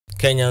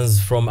Kenyans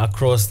from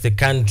across the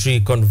country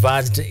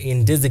converged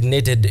in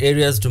designated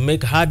areas to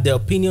make heard their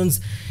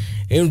opinions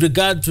in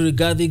regard to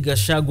Rigathi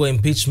Gachagua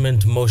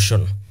impeachment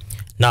motion.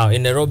 Now,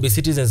 in Nairobi,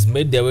 citizens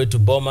made their way to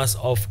Bomas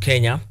of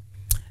Kenya.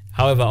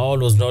 However, all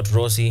was not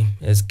rosy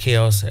as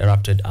chaos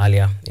erupted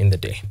earlier in the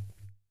day.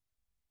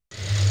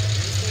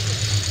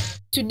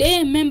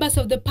 Today, members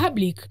of the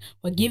public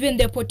were given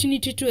the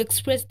opportunity to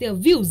express their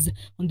views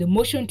on the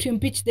motion to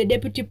impeach the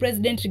Deputy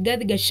President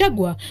Rigathi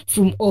Gachagua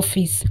from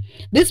office.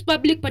 This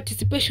public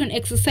participation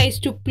exercise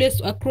took place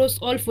across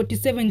all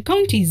 47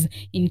 counties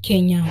in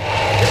Kenya.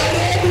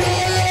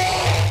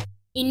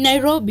 In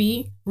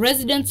Nairobi,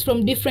 residents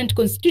from different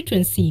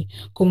constituencies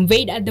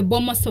convened at the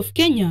Bomas of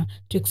Kenya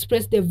to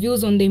express their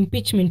views on the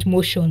impeachment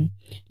motion.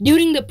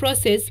 During the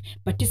process,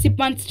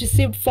 participants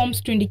received forms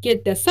to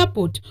indicate their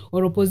support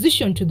or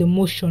opposition to the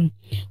motion,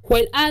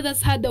 while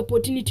others had the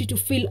opportunity to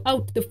fill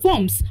out the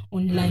forms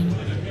online.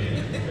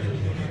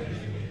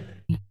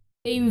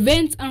 The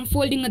events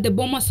unfolding at the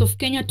Bomas of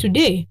Kenya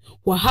today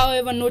were,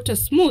 however, not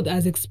as smooth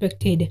as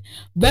expected.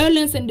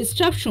 Violence and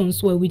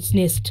disruptions were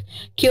witnessed.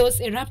 Chaos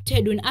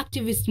erupted when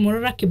activist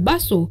Morara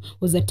Kibaso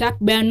was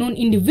attacked by unknown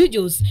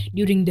individuals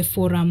during the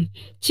forum.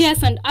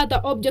 Chairs and other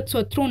objects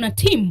were thrown at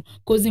him,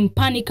 causing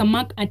panic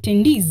among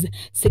attendees.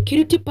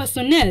 Security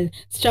personnel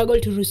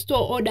struggled to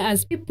restore order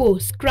as people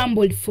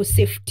scrambled for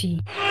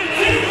safety.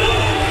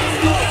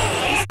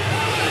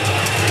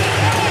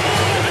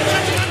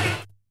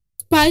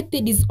 Despite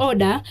the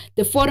disorder,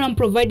 the forum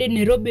provided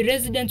Nairobi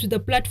residents with a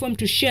platform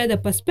to share their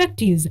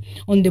perspectives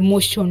on the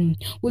motion,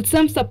 with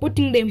some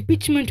supporting the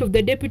impeachment of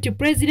the deputy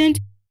president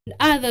and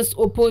others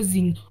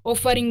opposing,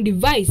 offering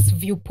diverse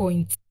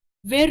viewpoints.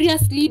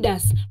 Various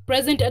leaders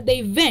present at the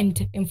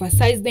event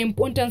emphasized the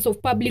importance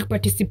of public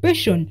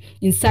participation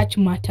in such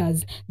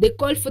matters. They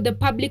called for the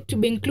public to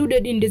be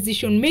included in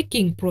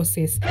decision-making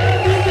process.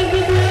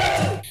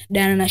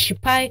 Diana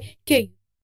Shipai, KUTV.